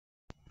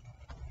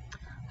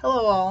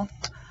Hello all.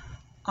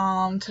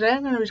 Today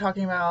I'm going to be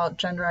talking about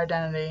gender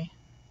identity.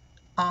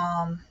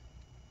 A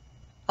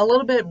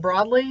little bit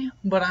broadly,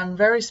 but I'm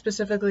very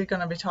specifically going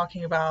to be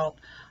talking about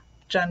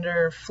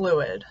gender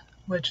fluid,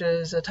 which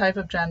is a type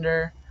of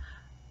gender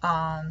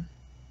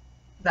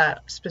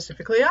that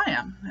specifically I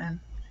am. And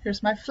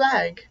here's my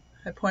flag.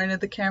 I pointed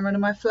the camera to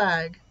my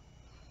flag.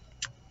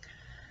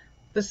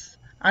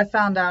 I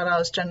found out I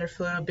was gender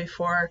fluid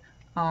before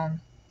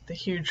the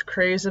huge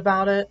craze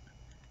about it.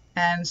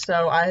 And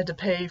so I had to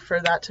pay for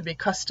that to be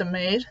custom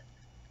made.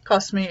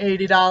 Cost me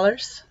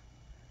 $80.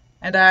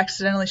 And I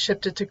accidentally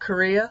shipped it to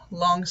Korea.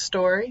 Long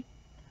story.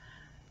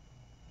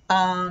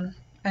 And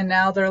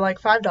now they're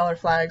like $5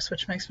 flags,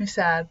 which makes me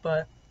sad,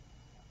 but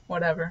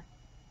whatever.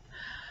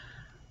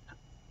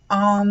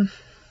 To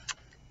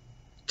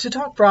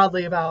talk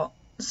broadly about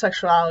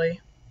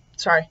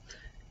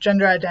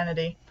gender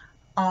identity,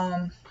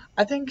 I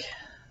think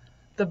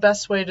the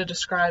best way to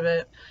describe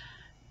it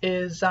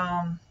is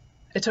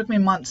it took me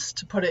months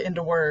to put it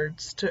into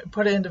words, to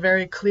put it into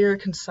very clear,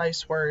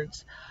 concise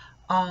words.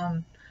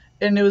 And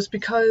it was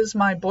because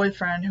my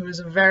boyfriend, who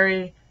is a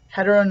very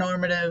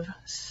heteronormative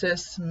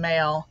cis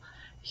male,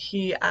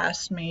 he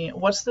asked me,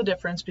 what's the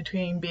difference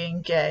between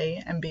being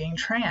gay and being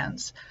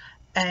trans?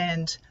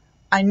 And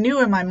I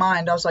knew in my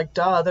mind, I was like,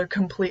 duh, they're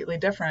completely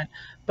different.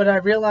 But I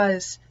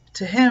realized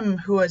to him,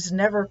 who has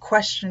never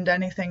questioned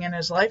anything in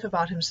his life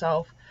about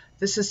himself,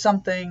 this is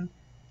something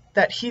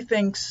that he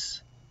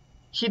thinks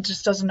he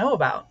just doesn't know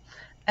about.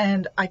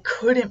 And I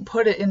couldn't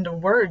put it into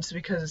words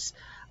because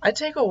I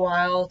take a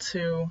while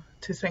to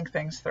think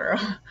things through.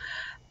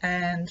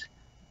 And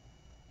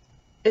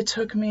it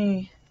took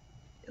me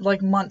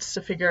like months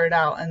to figure it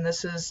out, and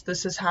this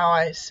is how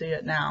I see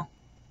it now.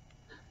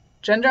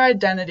 Gender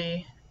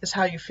identity is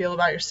how you feel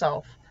about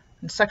yourself,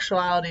 and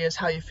sexuality is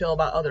how you feel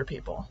about other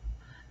people.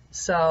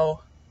 So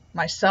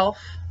myself,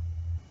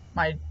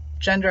 my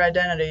gender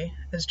identity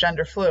is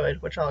gender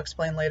fluid, which I'll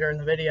explain later in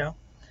the video,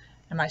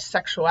 and my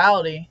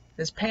sexuality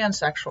is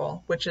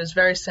pansexual, which is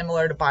very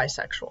similar to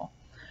bisexual.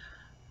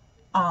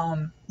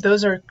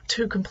 Those are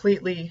two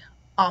completely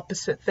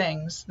opposite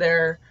things.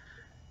 They're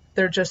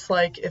just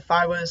like if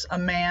I was a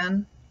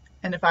man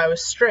and if I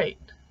was straight.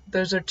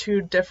 Those are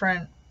two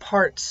different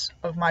parts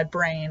of my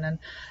brain, and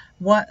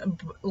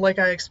like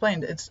I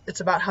explained,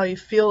 it's about how you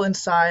feel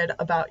inside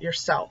about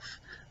yourself.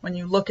 When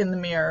you look in the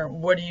mirror,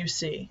 what do you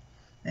see?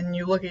 And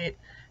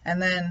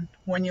then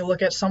when you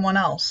look at someone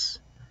else,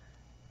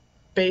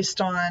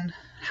 based on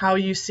how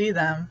you see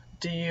them,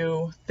 do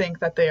you think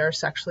that they are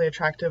sexually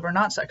attractive or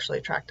not sexually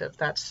attractive?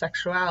 That's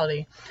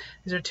sexuality.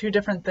 These are two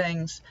different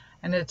things,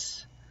 and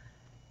it's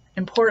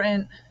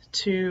important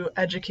to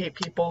educate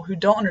people who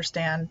don't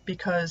understand,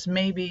 because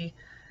maybe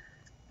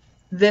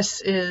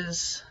this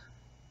is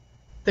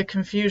the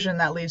confusion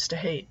that leads to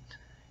hate.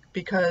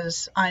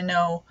 Because I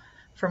know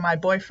for my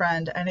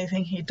boyfriend,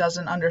 anything he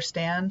doesn't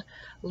understand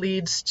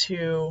leads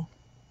to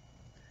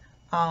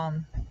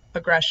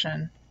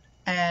aggression,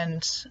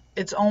 and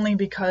it's only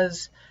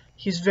because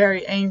he's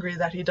very angry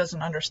that he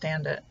doesn't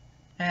understand it.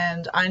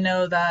 And I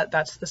know that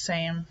that's the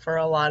same for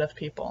a lot of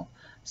people.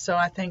 So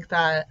I think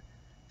that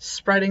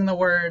spreading the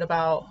word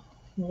about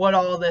what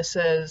all this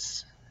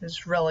is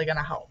really going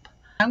to help.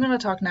 I'm going to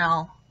talk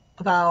now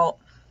about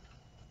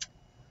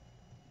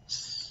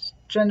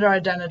gender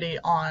identity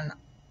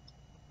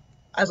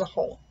as a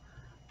whole.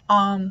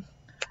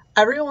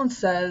 Everyone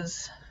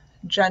says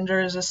gender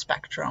is a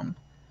spectrum,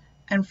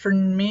 and for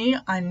me,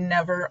 I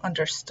never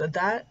understood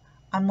that.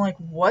 I'm like,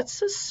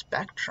 what's a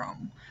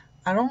spectrum?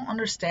 I don't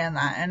understand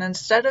that. And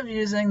instead of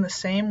using the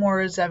same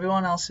words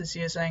everyone else is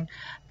using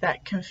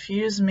that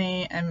confuse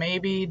me and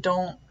maybe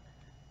don't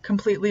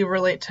completely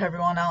relate to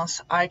everyone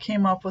else, I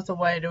came up with a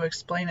way to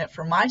explain it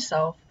for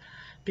myself,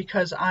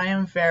 because I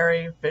am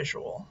very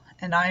visual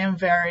and I am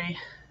very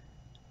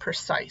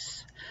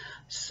precise.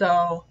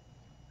 So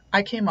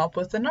I came up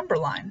with a number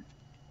line.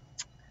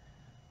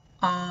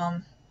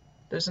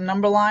 There's a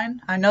number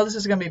line. I know this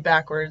is going to be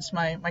backwards.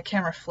 My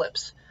camera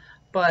flips.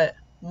 But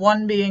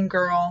 1 being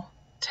girl,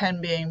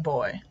 10 being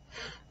boy.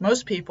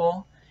 Most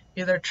people,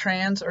 either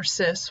trans or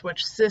cis,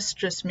 which cis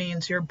just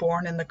means you're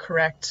born in the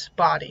correct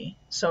body.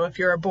 So if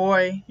you're a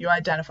boy, you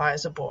identify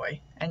as a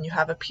boy, and you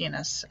have a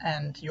penis,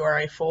 and you are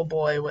a full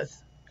boy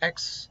with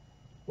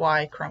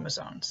XY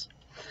chromosomes.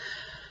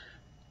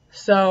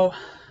 So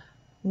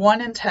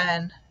 1 in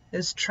 10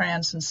 is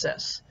trans and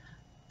cis.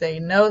 They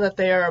know that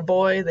they are a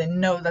boy, they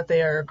know that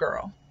they are a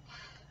girl.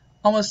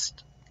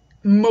 Almost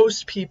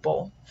most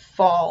people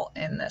fall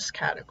in this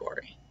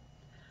category.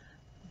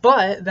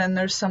 But then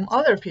there's some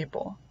other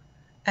people,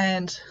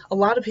 and a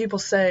lot of people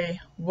say,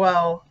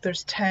 well,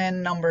 there's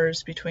 10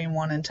 numbers between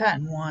 1 and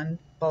 10, 1,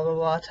 blah, blah,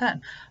 blah,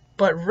 10.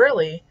 But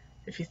really,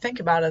 if you think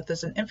about it,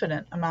 there's an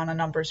infinite amount of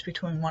numbers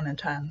between 1 and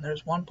 10.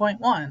 There's 1.1,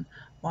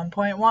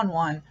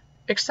 1.11,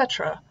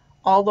 etc.,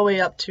 all the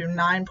way up to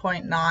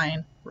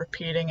 9.9,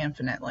 repeating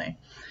infinitely.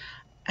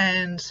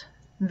 And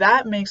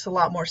that makes a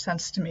lot more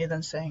sense to me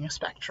than saying a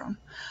spectrum.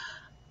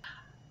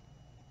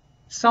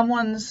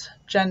 Someone's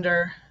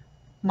gender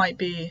might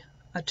be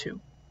a 2.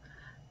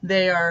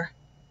 they are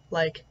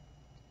like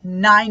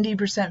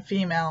 90%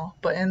 female,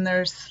 but in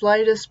their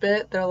slightest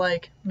bit, they're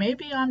like,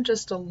 maybe I'm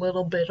just a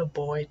little bit a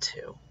boy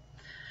too.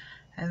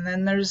 And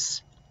then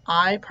there's,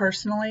 I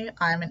personally,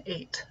 I'm an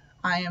 8.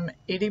 I am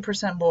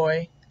 80%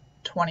 boy,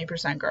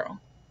 20% girl.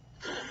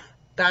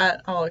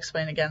 That I'll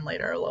explain again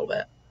later a little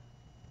bit.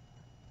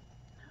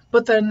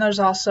 But then there's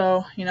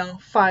also,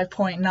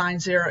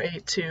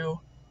 5.9082,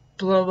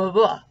 blah, blah,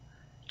 blah.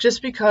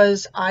 Just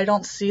because I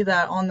don't see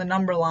that on the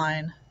number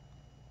line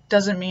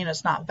doesn't mean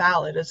it's not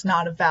valid. It's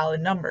not a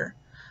valid number.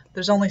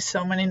 There's only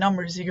so many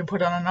numbers you can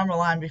put on a number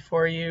line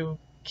before you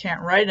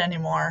can't write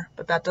anymore,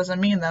 but that doesn't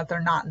mean that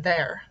they're not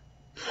there.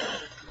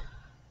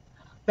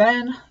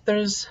 Then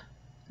there's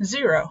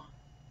 0.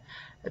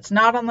 It's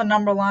not on the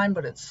number line,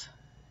 but it's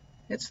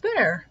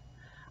there.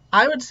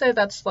 I would say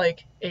that's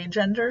like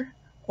agender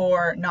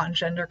or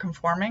non-gender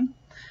conforming.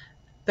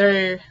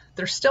 They're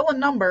still a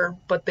number,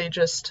 but they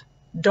just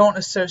don't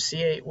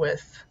associate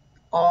with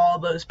all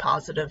those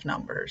positive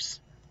numbers.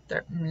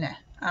 They're meh,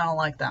 I don't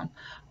like them.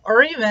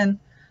 Or even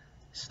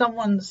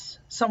someone's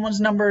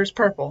number is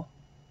purple.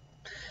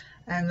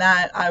 And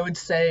that I would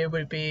say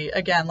would be,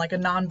 again, like a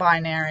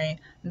non-binary.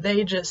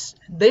 They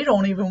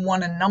don't even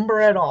want a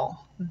number at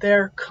all.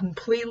 They're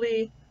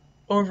completely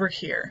over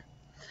here.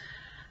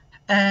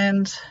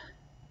 And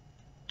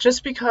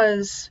just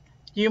because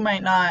you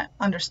might not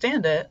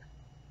understand it,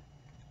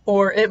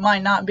 or it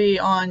might not be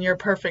on your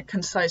perfect,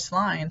 concise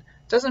line,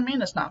 doesn't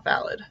mean it's not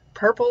valid.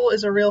 Purple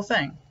is a real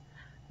thing.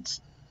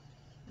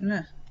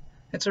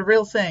 It's a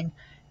real thing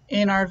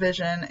in our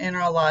vision, in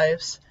our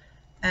lives.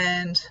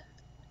 And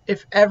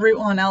if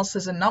everyone else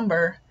is a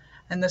number,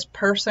 and this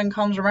person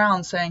comes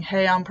around saying,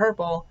 hey, I'm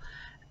purple,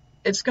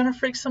 it's going to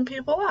freak some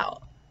people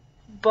out.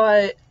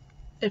 But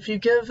if you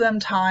give them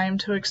time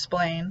to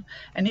explain,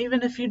 and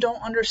even if you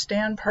don't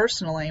understand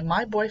personally,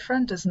 my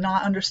boyfriend does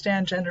not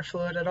understand gender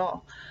fluid at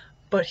all,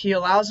 but he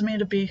allows me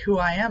to be who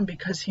I am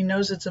because he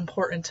knows it's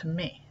important to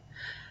me.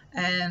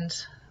 And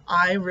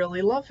I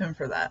really love him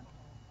for that.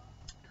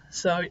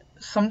 So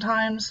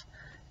sometimes,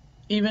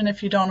 even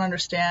if you don't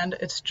understand,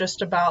 it's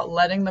just about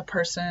letting the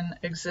person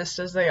exist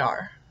as they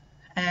are,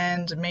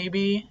 and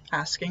maybe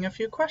asking a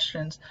few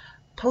questions,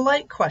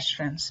 polite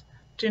questions.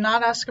 Do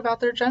not ask about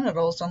their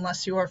genitals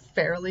unless you are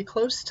fairly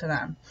close to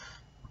them.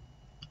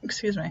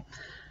 Excuse me.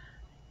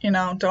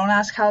 Don't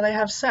ask how they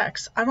have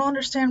sex. I don't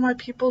understand why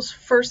people's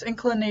first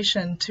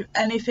inclination to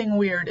anything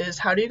weird is,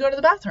 how do you go to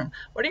the bathroom?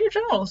 What do your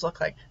genitals look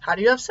like? How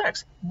do you have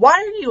sex? Why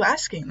are you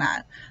asking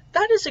that?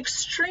 That is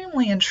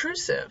extremely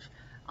intrusive.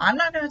 I'm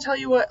not going to tell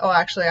you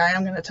actually I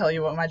am going to tell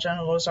you what my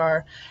genitals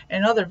are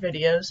in other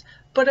videos,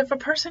 but if a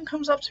person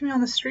comes up to me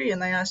on the street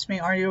and they ask me,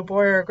 are you a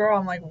boy or a girl?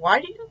 I'm like,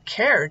 why do you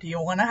care? Do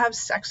you want to have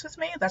sex with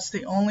me? That's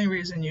the only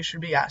reason you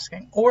should be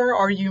asking. Or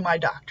are you my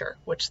doctor?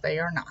 Which they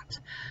are not.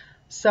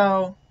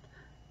 So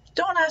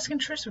don't ask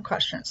intrusive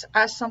questions.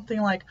 Ask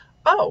something like,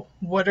 oh,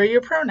 what are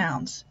your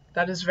pronouns?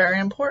 That is very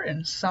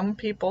important. Some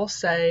people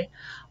say,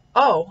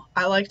 oh,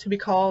 I like to be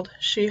called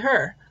she,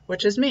 her,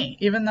 which is me.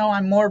 Even though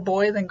I'm more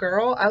boy than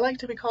girl, I like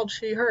to be called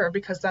she, her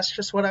because that's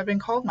just what I've been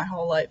called my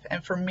whole life.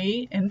 And for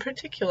me in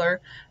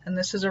particular, and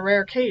this is a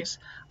rare case,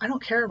 I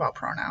don't care about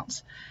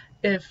pronouns.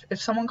 If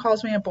someone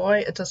calls me a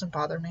boy, it doesn't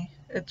bother me.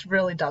 It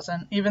really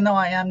doesn't. Even though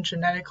I am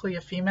genetically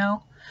a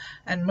female,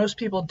 and most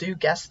people do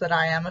guess that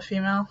I am a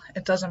female,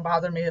 it doesn't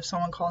bother me if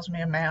someone calls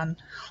me a man.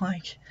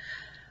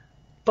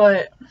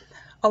 But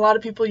a lot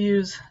of people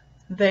use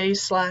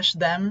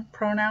they/them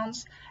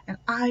pronouns, and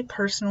I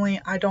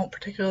don't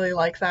particularly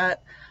like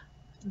that,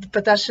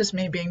 but that's just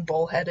me being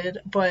bullheaded.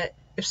 But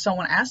if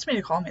someone asked me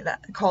to call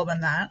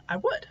them that, I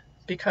would,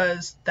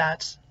 because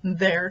that's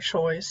their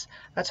choice.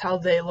 That's how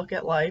they look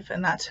at life,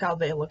 and that's how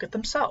they look at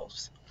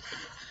themselves.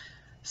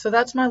 So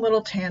that's my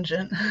little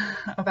tangent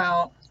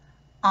about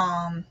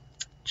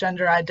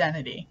gender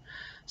identity.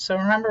 So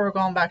remember, we're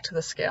going back to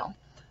the scale.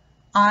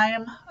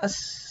 I'm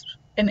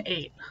an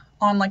 8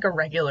 on like a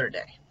regular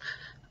day.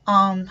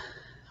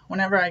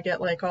 Whenever I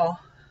get like all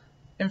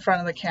in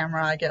front of the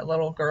camera, I get a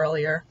little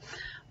girlier.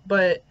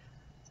 But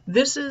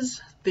this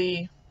is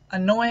the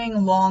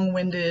annoying,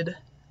 long-winded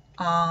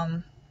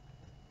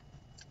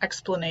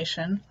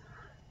explanation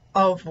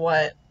of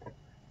what.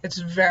 It's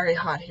very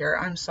hot here.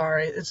 I'm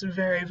sorry. It's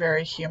very,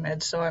 very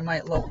humid, so I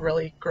might look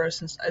really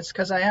gross. It's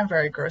because I am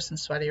very gross and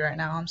sweaty right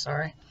now. I'm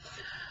sorry.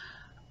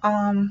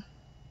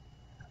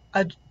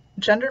 A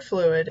gender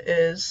fluid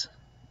is,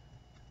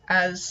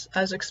 as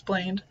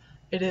explained,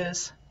 it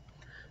is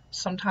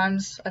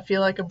sometimes I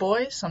feel like a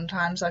boy,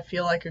 sometimes I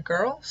feel like a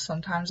girl,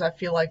 sometimes I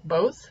feel like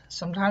both,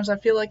 sometimes I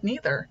feel like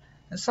neither.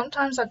 And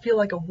sometimes I feel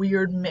like a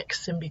weird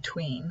mix in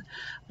between,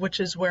 which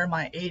is where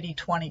my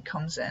 80-20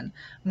 comes in.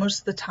 Most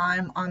of the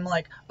time I'm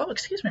like, oh,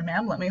 excuse me,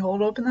 ma'am, let me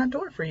hold open that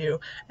door for you.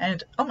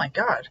 And oh my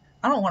God,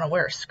 I don't want to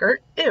wear a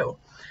skirt. Ew.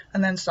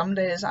 And then some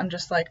days I'm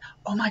just like,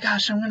 oh my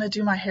gosh, I'm going to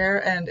do my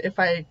hair. And if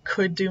I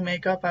could do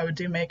makeup, I would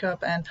do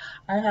makeup. And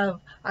I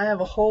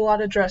have a whole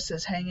lot of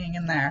dresses hanging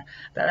in there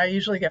that I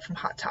usually get from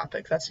Hot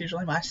Topic. That's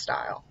usually my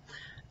style.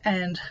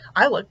 And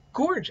I look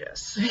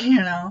gorgeous,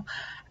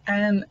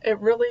 And it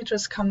really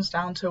just comes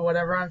down to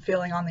whatever I'm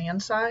feeling on the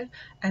inside,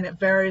 and it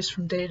varies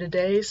from day to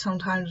day,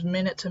 sometimes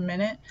minute to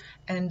minute.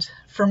 And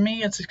for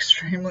me, it's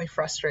extremely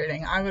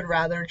frustrating. I would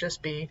rather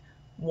just be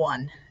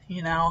one,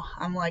 you know?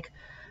 I'm like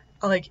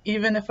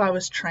even if I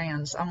was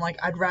trans, I'm like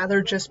I'd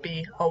rather just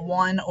be a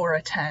 1 or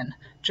a 10.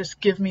 Just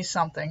give me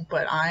something,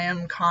 but I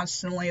am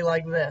constantly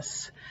like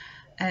this.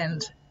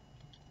 And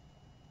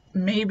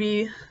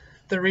maybe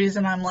the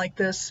reason I'm like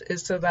this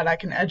is so that I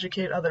can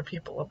educate other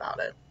people about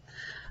it.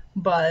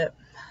 But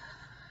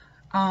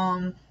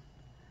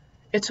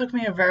it took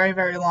me a very,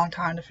 very long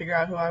time to figure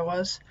out who I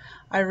was.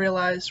 I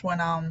realized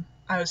when I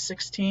was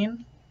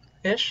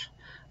 16-ish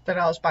that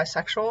I was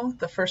bisexual.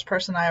 The first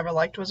person I ever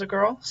liked was a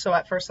girl, so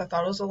at first I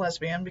thought it was a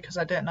lesbian because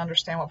I didn't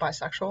understand what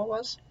bisexual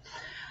was.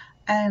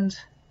 And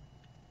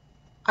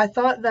I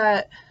thought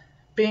that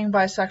being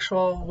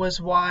bisexual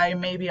was why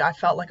maybe I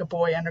felt like a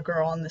boy and a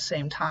girl in the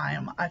same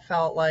time. I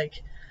felt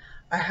like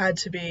I had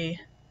to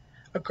be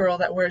a girl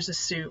that wears a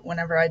suit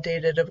whenever I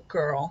dated a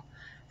girl.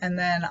 And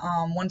then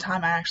one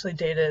time I actually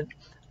dated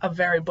a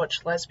very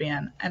butch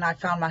lesbian, and I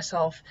found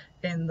myself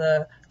in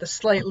the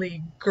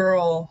slightly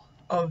girl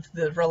of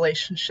the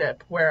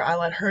relationship where I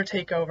let her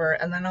take over,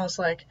 and then I was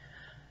like,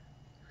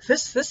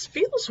 this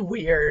feels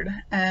weird.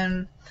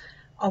 And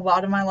a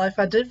lot of my life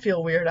I did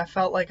feel weird. I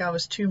felt like I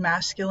was too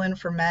masculine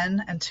for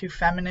men and too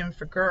feminine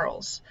for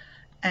girls.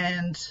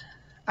 And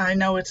I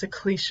know it's a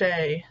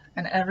cliche,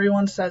 and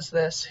everyone says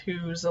this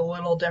who's a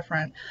little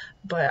different,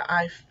 but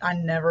I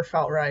never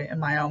felt right in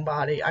my own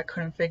body. I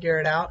couldn't figure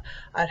it out.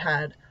 I'd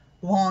had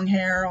long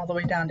hair all the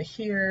way down to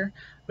here,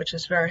 which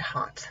is very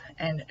hot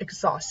and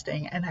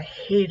exhausting, and I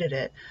hated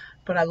it,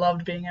 but I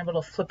loved being able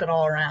to flip it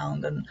all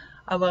around. And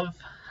I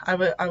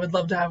would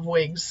love to have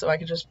wigs so I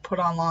could just put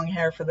on long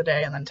hair for the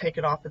day and then take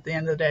it off at the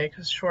end of the day,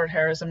 because short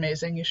hair is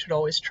amazing. You should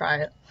always try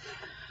it.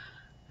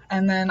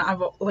 And then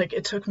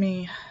it took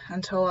me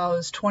until I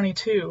was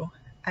 22,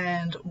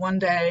 and one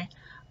day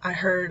I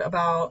heard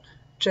about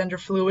gender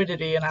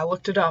fluidity and I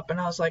looked it up and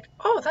I was like,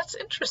 oh, that's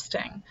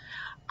interesting.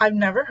 I've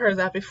never heard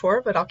that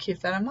before, but I'll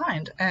keep that in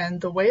mind.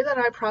 And the way that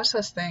I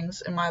process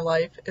things in my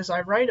life is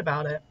I write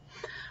about it.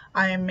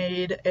 I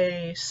made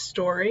a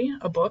story,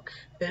 a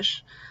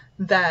book-ish,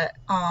 that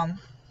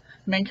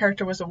main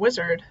character was a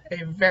wizard,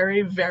 a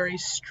very, very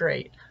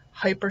straight,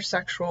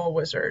 hypersexual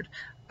wizard.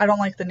 I don't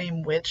like the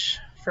name witch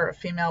for a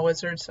female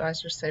wizard, so I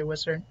just say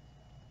wizard.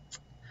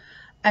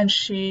 And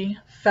she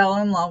fell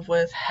in love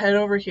with head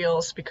over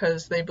heels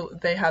because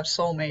they have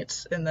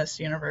soulmates in this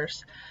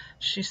universe.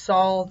 She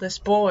saw this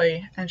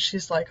boy and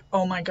she's like,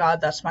 oh my god,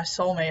 that's my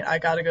soulmate, I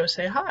gotta go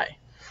say hi.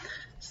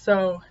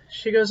 So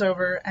she goes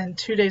over, and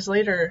 2 days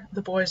later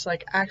the boy's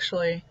like,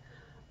 actually,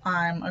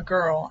 I'm a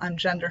girl, I'm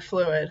gender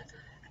fluid.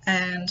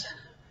 And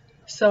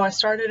so I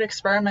started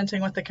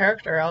experimenting with the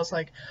character. I was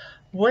like,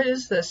 what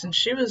is this? And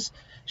she was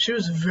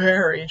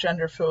very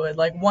gender fluid.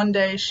 Like one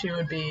day she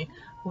would be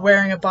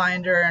wearing a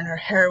binder and her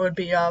hair would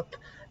be up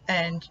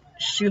and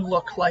she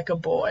looked like a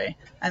boy.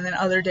 And then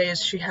other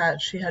days she had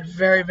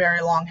very,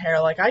 very long hair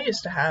like I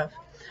used to have.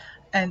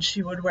 And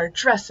she would wear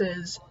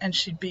dresses, and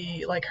she'd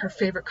be like, her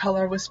favorite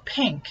color was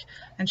pink,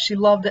 and she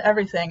loved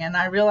everything. And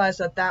I realized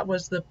that that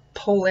was the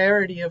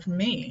polarity of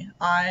me.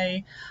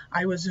 I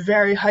was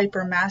very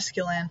hyper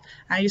masculine.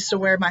 I used to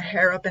wear my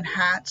hair up in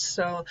hats,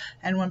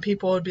 and when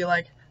people would be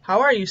like,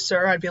 how are you,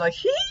 sir? I'd be like,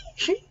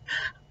 hee,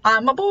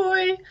 I'm a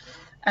boy.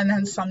 And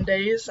then some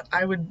days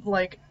I would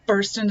like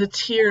burst into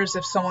tears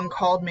if someone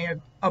called me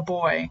a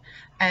boy,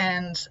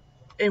 and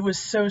it was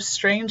so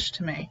strange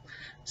to me.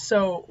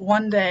 So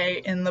one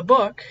day in the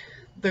book,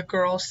 the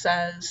girl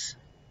says,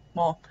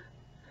 well,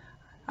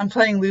 I'm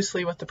playing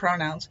loosely with the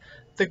pronouns.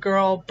 The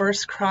girl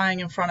bursts crying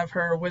in front of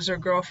her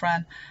wizard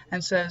girlfriend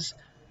and says,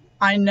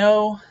 I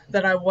know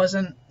that I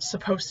wasn't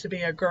supposed to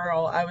be a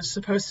girl. I was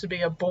supposed to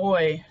be a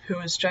boy who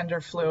is gender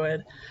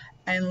fluid.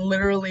 And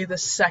literally the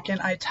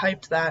second I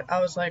typed that,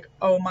 I was like,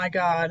 oh my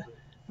god,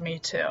 me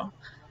too.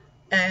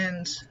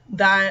 And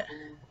that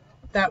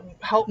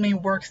helped me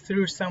work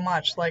through so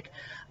much. Like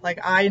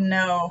I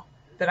know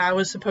that I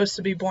was supposed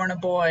to be born a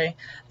boy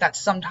that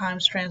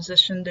sometimes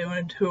transitioned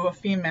into a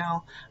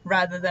female,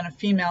 rather than a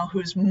female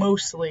who's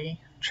mostly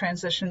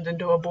transitioned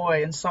into a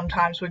boy and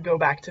sometimes would go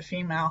back to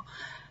female.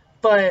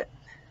 But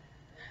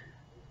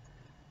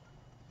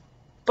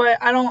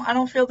I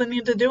don't feel the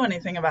need to do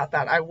anything about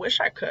that. I wish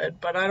I could,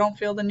 but I don't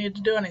feel the need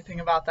to do anything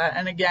about that.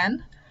 And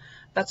again,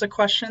 that's a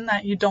question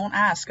that you don't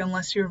ask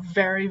unless you're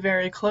very,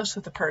 very close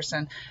with the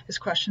person. It's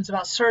questions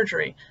about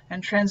surgery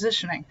and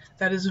transitioning.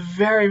 That is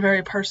very,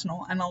 very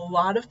personal. And a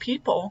lot of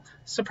people,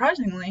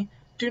 surprisingly,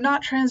 do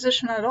not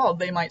transition at all.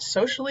 They might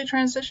socially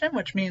transition,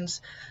 which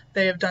means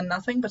they have done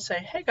nothing but say,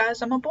 hey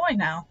guys, I'm a boy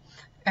now.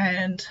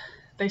 And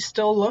they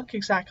still look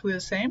exactly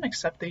the same,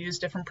 except they use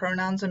different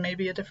pronouns and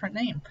maybe a different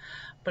name.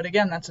 But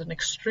again, that's an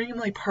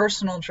extremely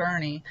personal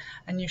journey,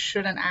 and you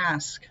shouldn't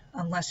ask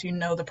unless you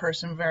know the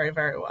person very,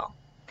 very well.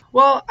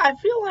 Well, I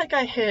feel like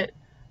I hit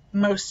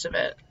most of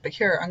it. But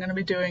here, I'm going to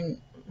be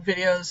doing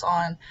videos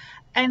on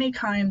any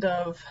kind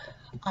of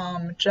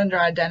gender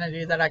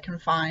identity that I can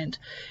find.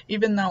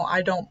 Even though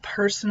I don't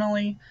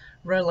personally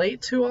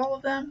relate to all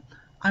of them,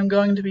 I'm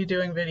going to be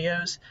doing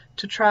videos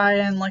to try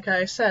and, like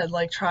I said,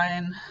 try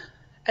and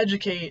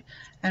educate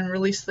and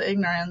release the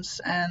ignorance,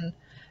 and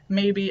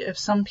maybe if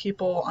some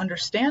people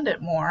understand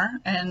it more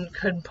and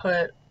could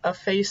put a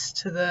face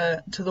to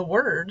the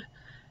word,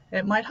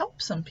 it might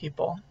help some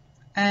people.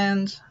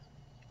 And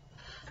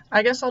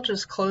I guess I'll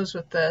just close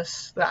with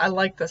this, that I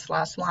like this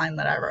last line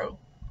that I wrote.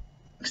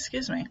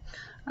 Excuse me.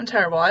 I'm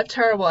terrible. I have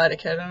terrible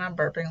etiquette and I'm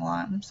burping a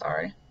lot. I'm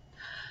sorry.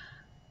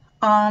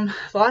 The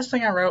last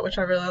thing I wrote, which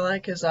I really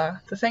like, is the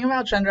thing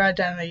about gender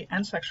identity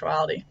and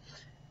sexuality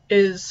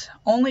is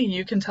only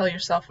you can tell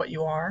yourself what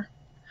you are.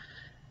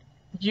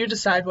 You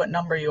decide what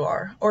number you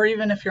are, or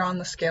even if you're on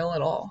the scale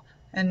at all,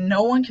 and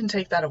no one can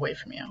take that away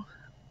from you.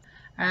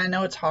 And I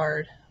know it's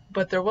hard,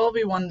 but there will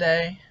be one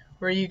day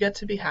where you get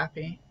to be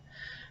happy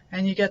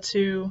and you get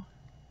to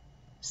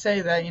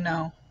say that,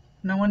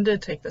 no one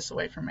did take this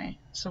away from me.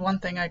 It's the one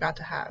thing I got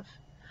to have.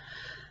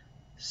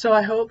 So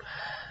I hope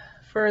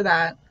for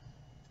that,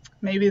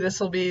 maybe this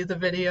will be the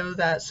video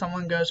that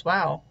someone goes,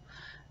 wow,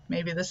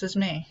 maybe this is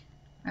me.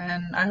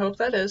 And I hope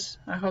that is.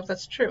 I hope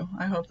that's true.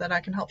 I hope that I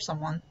can help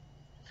someone.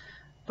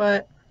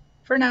 But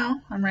for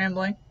now, I'm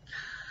rambling.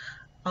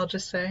 I'll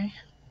just say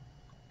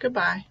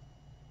goodbye.